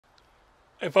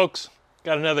Hey folks,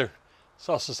 got another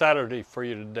Salsa Saturday for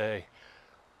you today.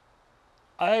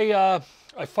 I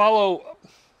follow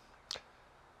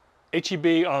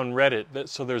HEB on Reddit,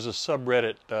 so there's a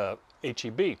subreddit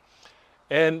HEB,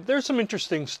 and there's some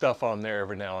interesting stuff on there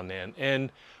every now and then.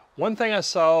 And one thing I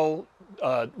saw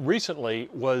recently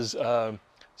was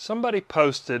somebody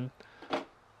posted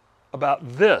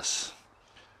about that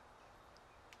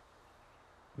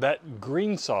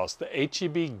green sauce, the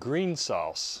HEB green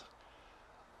sauce.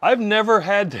 I've never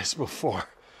had this before.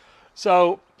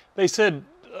 So they said,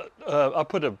 I'll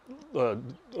put a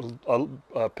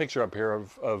picture up here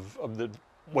of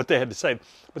what they had to say,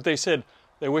 but they said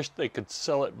they wish they could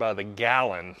sell it by the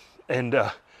gallon. And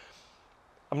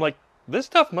I'm like, this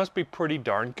stuff must be pretty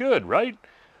darn good, right?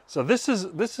 So this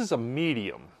is a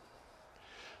medium.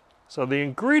 So the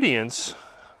ingredients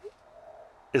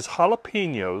is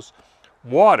jalapenos,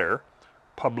 water,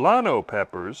 poblano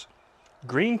peppers,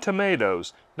 green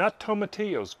tomatoes, not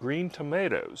tomatillos, green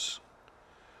tomatoes.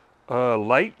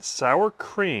 Light sour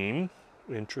cream,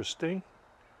 interesting.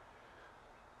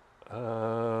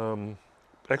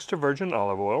 Extra virgin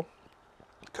olive oil,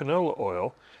 canola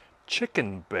oil,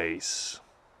 chicken base,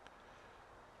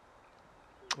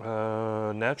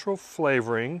 natural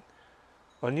flavoring,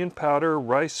 onion powder,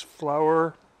 rice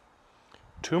flour,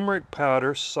 turmeric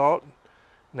powder, salt,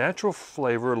 natural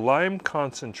flavor, lime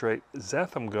concentrate,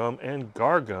 xanthan gum, and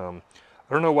gar gum.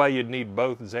 I don't know why you'd need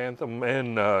both xanthan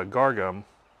and gar gum.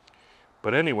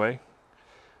 But anyway,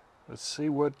 let's see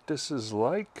what this is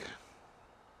like.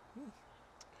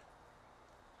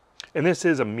 And this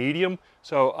is a medium,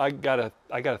 so I gotta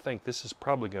think this is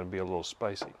probably gonna be a little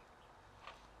spicy.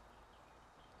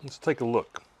 Let's take a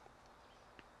look.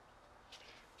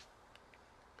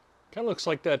 Kind of looks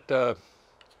like that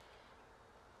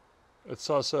that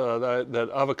salsa, that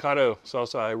avocado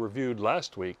salsa I reviewed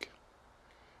last week.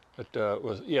 It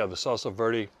was, yeah, the salsa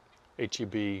verde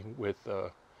HEB with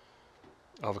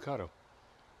avocado.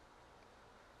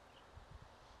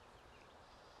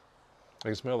 I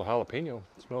can smell the jalapeno.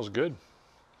 It smells good.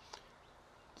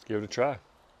 Let's give it a try.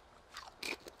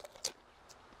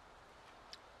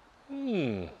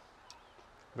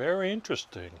 Very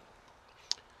interesting.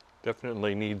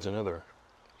 Definitely needs another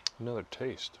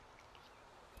taste.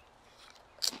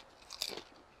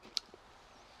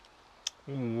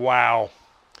 Wow.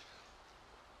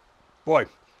 Boy,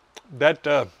 that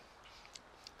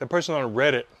person on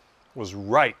Reddit was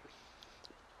right.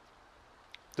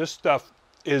 This stuff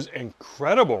is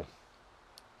incredible.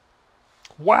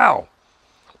 Wow.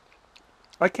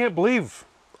 I can't believe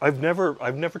I've never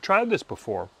tried this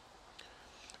before.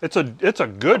 It's a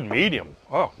good medium.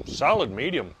 Oh, solid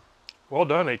medium. Well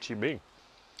done, HEB.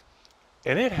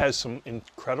 And it has some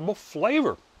incredible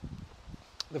flavor.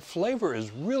 The flavor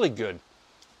is really good.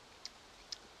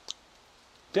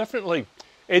 Definitely,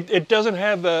 it doesn't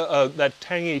have that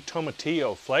tangy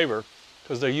tomatillo flavor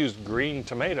because they used green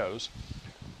tomatoes.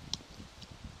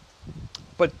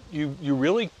 But you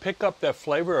really pick up that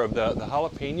flavor of the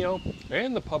jalapeno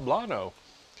and the poblano.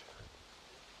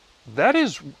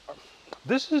 This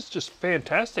is just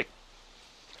fantastic.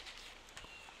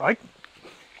 I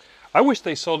wish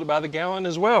they sold it by the gallon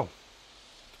as well.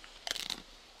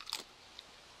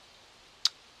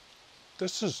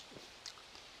 This is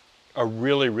a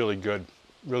really good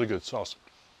sauce.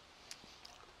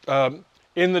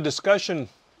 In the discussion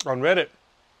on Reddit,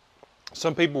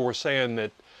 some people were saying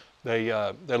that they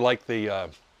like the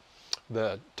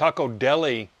Taco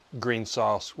Deli green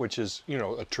sauce, which is, you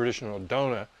know, a traditional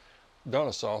Dona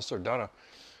sauce or Dona.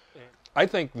 I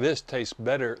think this tastes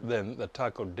better than the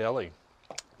Taco Deli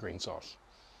green sauce.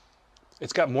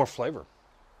 It's got more flavor.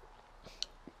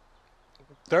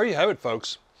 There you have it,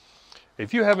 folks.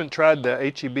 If you haven't tried the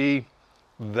HEB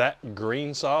That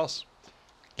Green Sauce,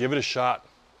 give it a shot.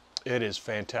 It is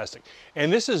fantastic.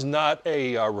 And this is not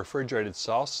a refrigerated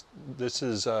sauce. This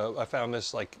is, I found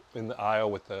this like in the aisle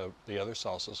with the other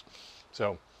sauces.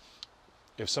 So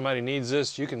if somebody needs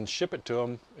this, you can ship it to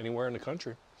them anywhere in the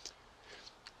country.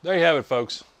 There you have it,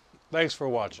 folks. Thanks for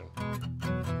watching.